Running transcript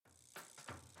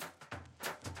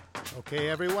Okay,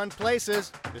 everyone,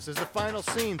 places. This is the final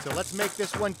scene, so let's make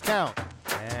this one count.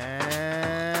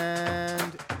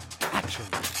 And action.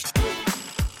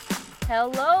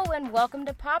 Hello and welcome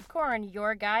to Popcorn,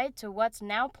 your guide to what's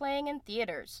now playing in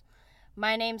theaters.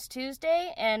 My name's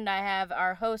Tuesday, and I have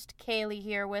our host Kaylee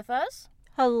here with us.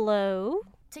 Hello.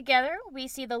 Together, we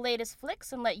see the latest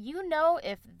flicks and let you know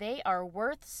if they are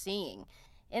worth seeing.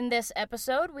 In this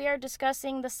episode, we are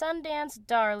discussing the Sundance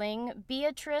darling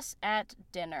Beatrice at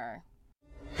Dinner.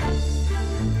 Hey,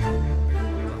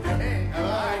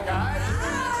 hi guys.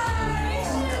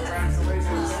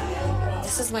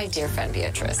 This is my dear friend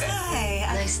Beatrice. Hi.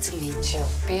 Nice to meet you.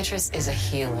 Beatrice is a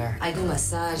healer. I do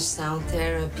massage, sound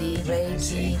therapy,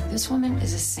 Reiki. This woman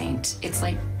is a saint. It's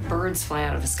like birds fly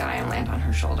out of the sky and land on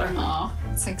her shoulder. Oh,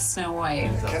 it's like Snow White.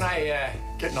 Can I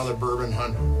get another bourbon,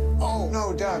 hun? Oh,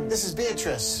 no, Doug. This is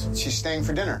Beatrice. She's staying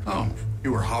for dinner. Oh,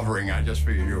 you were hovering. I just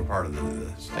figured you were part of the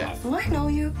staff. Do I know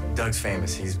you? Doug's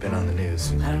famous. He's been on the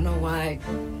news. I don't know why.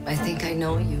 I think I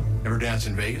know you. Ever dance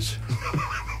in Vegas?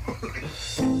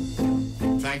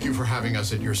 Thank you for having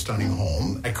us at your stunning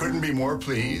home. I couldn't be more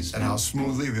pleased at how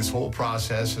smoothly this whole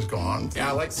process has gone.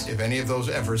 Alex, if any of those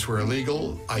efforts were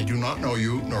illegal, I do not know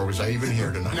you, nor was I even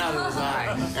here tonight. Neither was I,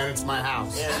 and it's my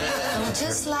house. I would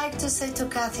just like to say to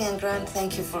Kathy and Grant,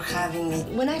 thank you for having me.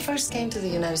 When I first came to the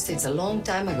United States a long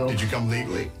time ago... Did you come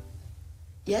legally?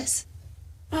 Yes?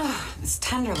 Oh, this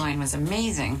tenderloin was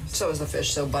amazing. So is the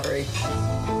fish, so buttery.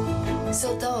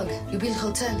 So, Doug, you build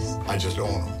hotels. I just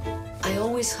own them. I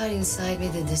always had inside me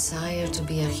the desire to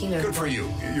be a healer. Good for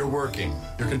you. You're working.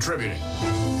 You're contributing.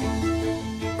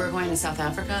 We're going to South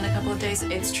Africa in a couple of days.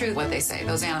 It's true what they say.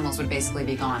 Those animals would basically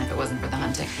be gone if it wasn't for the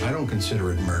hunting. I don't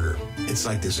consider it murder. It's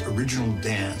like this original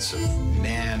dance of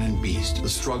man and beast, the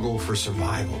struggle for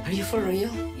survival. Are you for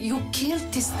real? You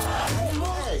killed this...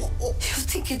 You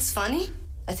think it's funny?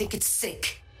 I think it's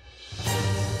sick.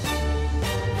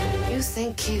 You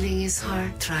think killing is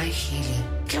hard? Try healing.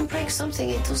 You can break something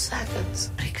in 2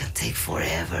 seconds, but it can take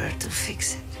forever to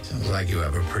fix it. Sounds like you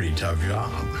have a pretty tough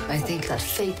job. I think that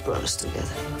fate brought us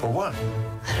together. For what?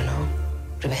 I don't know.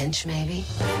 Revenge, maybe?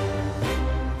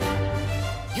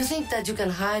 You think that you can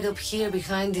hide up here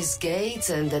behind these gates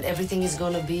and that everything is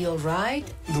gonna be all right?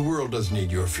 The world doesn't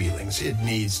need your feelings. It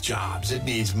needs jobs. It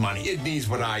needs money. It needs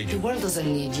what I The do. world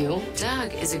doesn't need you.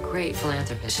 Doug is a great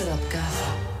philanthropist. Shut up,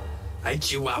 Gav. Hi,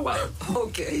 Chihuahua.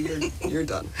 Okay, you're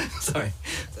done. Sorry.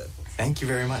 Thank you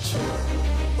very much.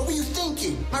 What were you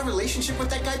thinking? My relationship with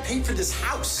that guy paid for this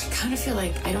house. I kind of feel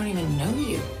like I don't even know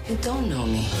you. You don't know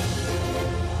me.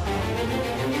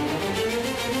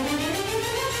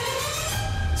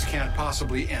 This can't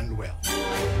possibly end well.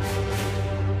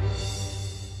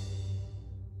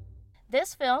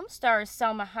 This film stars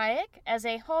Salma Hayek as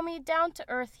a homey,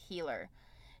 down-to-earth healer.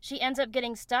 She ends up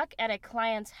getting stuck at a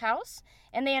client's house,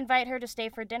 and they invite her to stay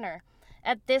for dinner.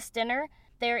 At this dinner,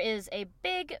 there is a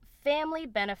big family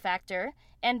benefactor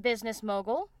and business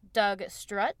mogul, Doug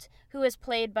Strutt, who is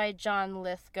played by John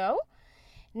Lithgow.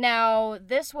 Now,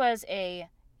 this was a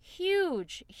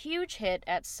huge, huge hit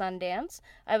at Sundance.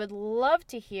 I would love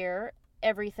to hear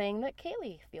everything that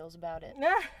Kaylee feels about it.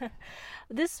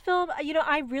 This film,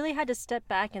 I really had to step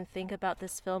back and think about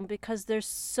this film because there's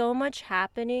so much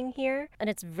happening here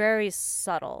and it's very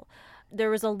subtle.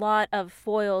 There was a lot of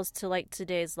foils to like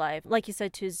today's life. Like you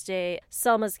said, Tuesday,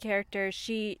 Selma's character,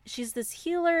 she's this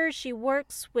healer. She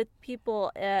works with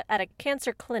people at a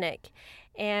cancer clinic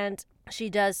and she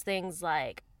does things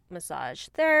like massage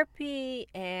therapy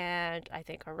and I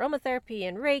think aromatherapy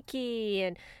and Reiki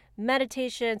and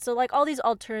meditation. So like all these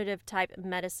alternative type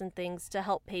medicine things to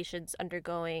help patients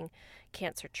undergoing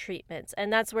cancer treatments.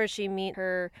 And that's where she meets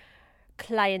her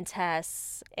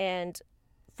clientess and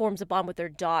forms a bond with her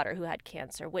daughter who had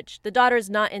cancer, which the daughter is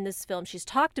not in this film. She's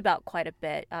talked about quite a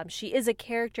bit. She is a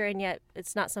character and yet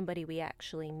it's not somebody we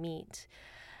actually meet.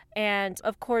 And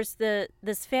of course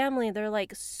this family, they're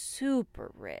like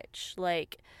super rich,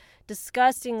 like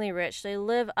disgustingly rich. They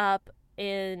live up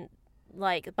in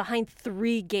like behind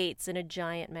 3 gates in a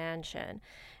giant mansion.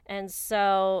 And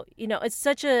so, it's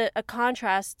such a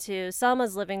contrast to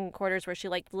Selma's living quarters where she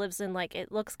like lives in like,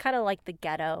 it looks kind of like the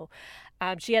ghetto.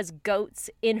 She has goats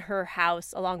in her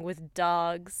house along with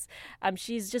dogs.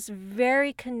 She's just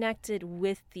very connected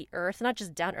with the earth, not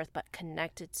just down earth, but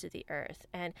connected to the earth.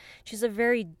 And she's a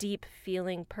very deep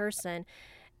feeling person.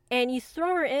 And you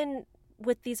throw her in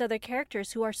with these other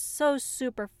characters who are so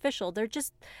superficial. They're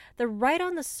right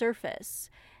on the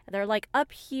surface. They're like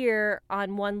up here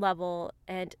on one level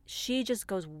and she just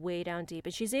goes way down deep.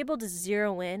 And she's able to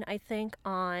zero in, I think,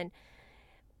 on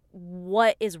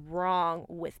what is wrong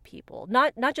with people,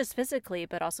 not just physically,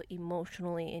 but also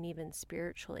emotionally and even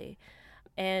spiritually.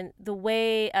 And the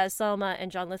way Selma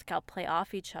and John Lithgow play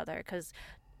off each other, because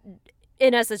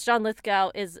in essence, John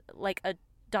Lithgow is like a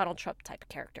Donald Trump type of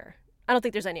character. I don't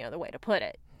think there's any other way to put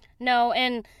it. No,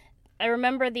 and I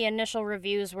remember the initial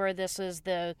reviews where this is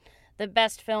the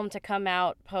best film to come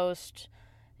out post,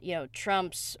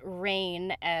 Trump's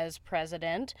reign as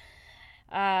president.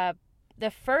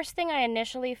 The first thing I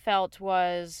initially felt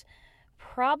was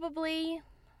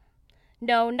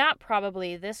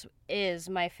this is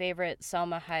my favorite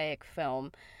Salma Hayek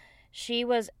film. She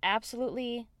was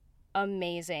absolutely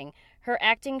amazing. Her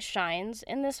acting shines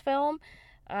in this film.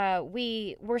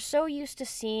 We were so used to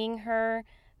seeing her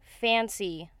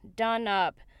fancy, done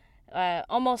up,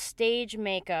 almost stage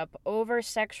makeup,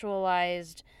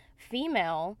 over-sexualized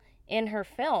female in her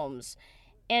films.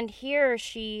 And here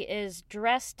she is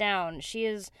dressed down. She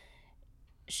is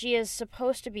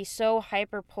supposed to be so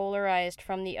hyper-polarized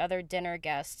from the other dinner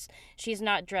guests. She's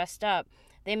not dressed up.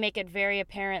 They make it very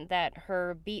apparent that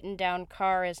her beaten-down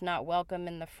car is not welcome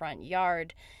in the front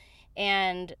yard.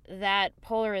 And that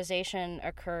polarization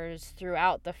occurs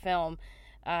throughout the film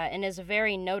and is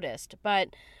very noticed. But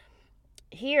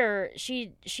here,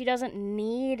 she doesn't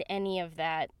need any of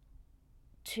that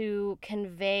to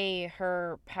convey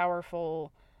her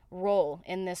powerful role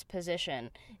in this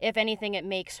position. If anything, it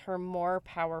makes her more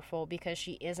powerful because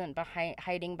she isn't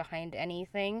hiding behind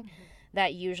anything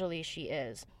that usually she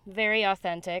is. Very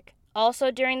authentic. Also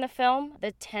during the film,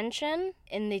 the tension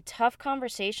in the tough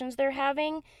conversations they're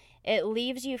having, it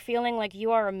leaves you feeling like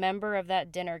you are a member of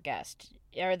that dinner guest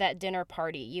or that dinner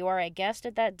party. You are a guest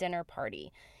at that dinner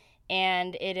party.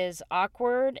 And it is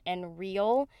awkward and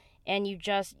real, and you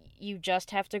just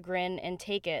have to grin and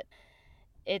take it.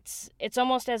 It's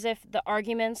almost as if the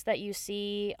arguments that you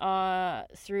see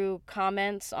through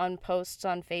comments on posts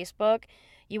on Facebook,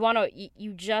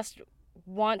 you just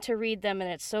want to read them,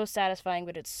 and it's so satisfying,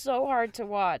 but it's so hard to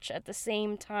watch at the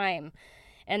same time.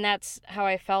 And that's how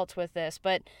I felt with this.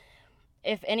 But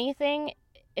if anything,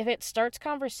 if it starts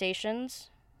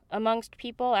conversations amongst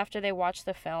people after they watch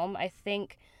the film, I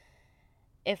think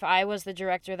if I was the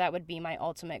director, that would be my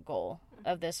ultimate goal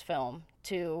of this film,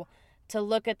 to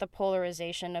look at the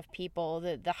polarization of people,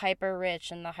 the hyper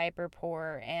rich and the hyper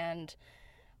poor, and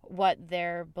what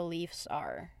their beliefs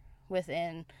are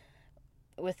within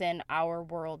our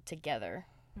world together.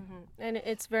 Mm-hmm. And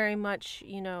it's very much,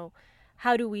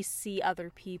 how do we see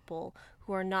other people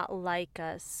who are not like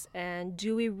us? And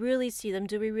do we really see them?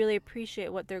 Do we really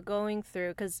appreciate what they're going through?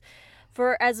 Because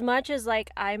for as much as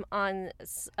I'm on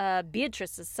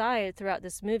Beatrice's side throughout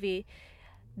this movie,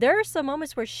 there are some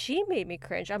moments where she made me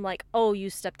cringe. I'm like, oh, you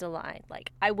stepped a line.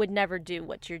 I would never do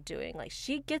what you're doing.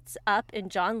 She gets up in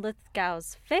John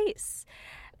Lithgow's face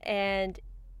and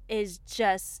is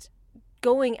just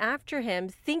going after him,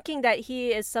 thinking that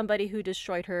he is somebody who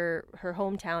destroyed her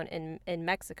hometown in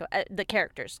Mexico, the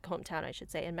character's hometown, I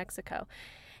should say, in Mexico.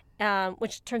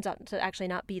 Which turns out to actually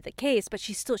not be the case, but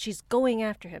she's going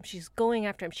after him. She's going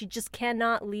after him. She just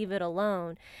cannot leave it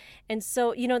alone. And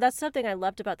so, that's something I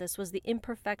loved about this, was the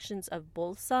imperfections of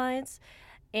both sides.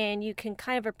 And you can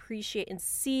kind of appreciate and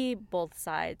see both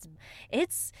sides.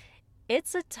 It's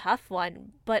a tough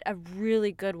one, but a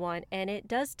really good one. And it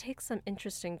does take some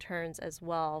interesting turns as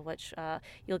well, which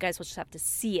you guys will just have to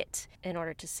see it in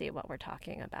order to see what we're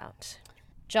talking about.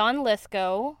 John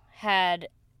Lithgow had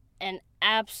an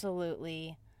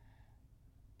absolutely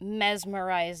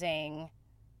mesmerizing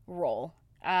role,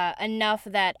 enough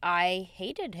that I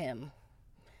hated him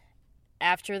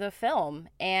after the film,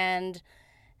 and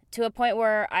to a point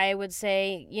where I would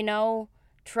say,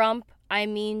 Trump,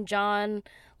 John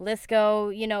Lithgow,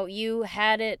 you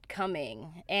had it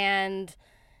coming, and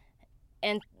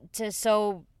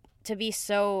to be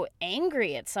so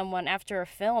angry at someone after a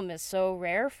film is so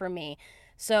rare for me.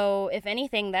 So if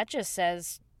anything, that just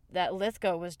says that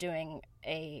Lithgow was doing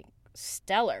a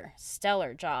stellar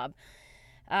job.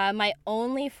 My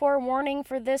only forewarning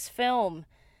for this film,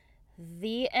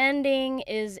 the ending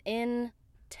is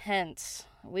intense.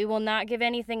 We will not give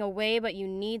anything away, but you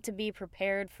need to be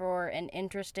prepared for an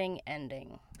interesting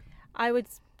ending. I would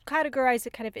categorize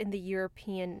it kind of in the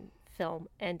European film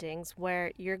endings,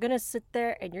 where you're going to sit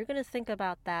there and you're going to think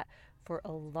about that for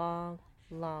a long,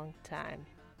 long time.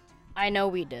 I know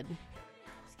we did.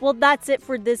 Well, that's it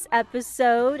for this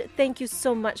episode. Thank you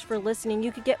so much for listening.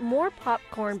 You could get more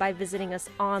popcorn by visiting us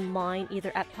online,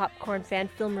 either at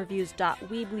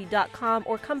popcornfanfilmreviews.weebly.com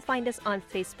or come find us on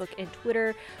Facebook and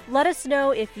Twitter. Let us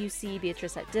know if you see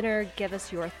Beatrice at Dinner. Give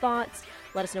us your thoughts.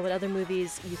 Let us know what other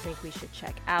movies you think we should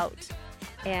check out.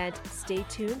 And stay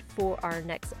tuned for our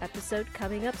next episode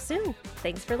coming up soon.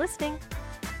 Thanks for listening.